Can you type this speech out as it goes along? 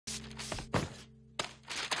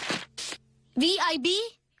VIB?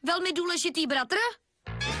 Velmi důležitý bratr?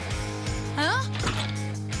 Ha?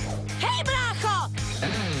 Hej, brácho!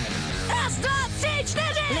 Raz, dva, tři,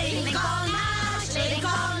 čtyři! Lincoln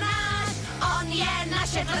náš, on je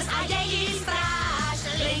naše tvrz a její stráž.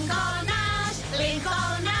 Lincoln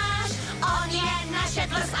náš, on je naše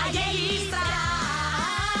tvrz a její stráž.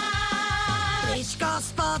 Tričko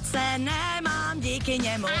spocené mám díky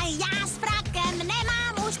němu. A já s frakem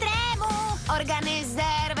nemám už trému.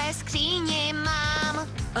 Organizér ve skříni mám.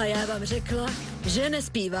 A já vám řekla, že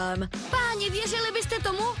nespívám. Páni, věřili byste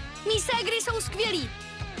tomu? Mí ségry jsou skvělí.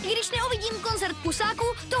 I když neuvidím koncert Pusáků,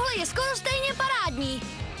 tohle je skoro stejně parádní.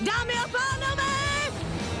 Dámy a pánové,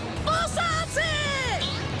 Pusáci!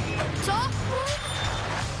 Co?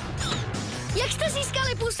 Jak jste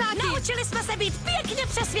získali Pusáky? Naučili jsme se být pěkně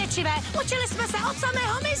přesvědčivé. Učili jsme se od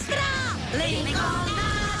samého mistra. Lincoln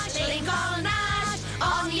náš,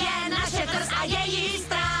 on je naše tvrz a její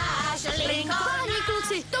stráž. Lincoln Páni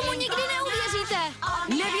kluci, tomu nikdy neuvěříte.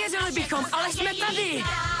 Nevěřili bychom, ale jsme tady.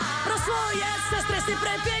 Pro svoje sestry si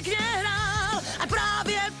pěkně hrál. A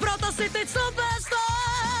právě proto si teď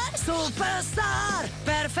superstar. Superstar,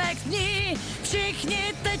 perfektní.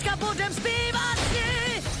 Všichni teďka budem zpívat.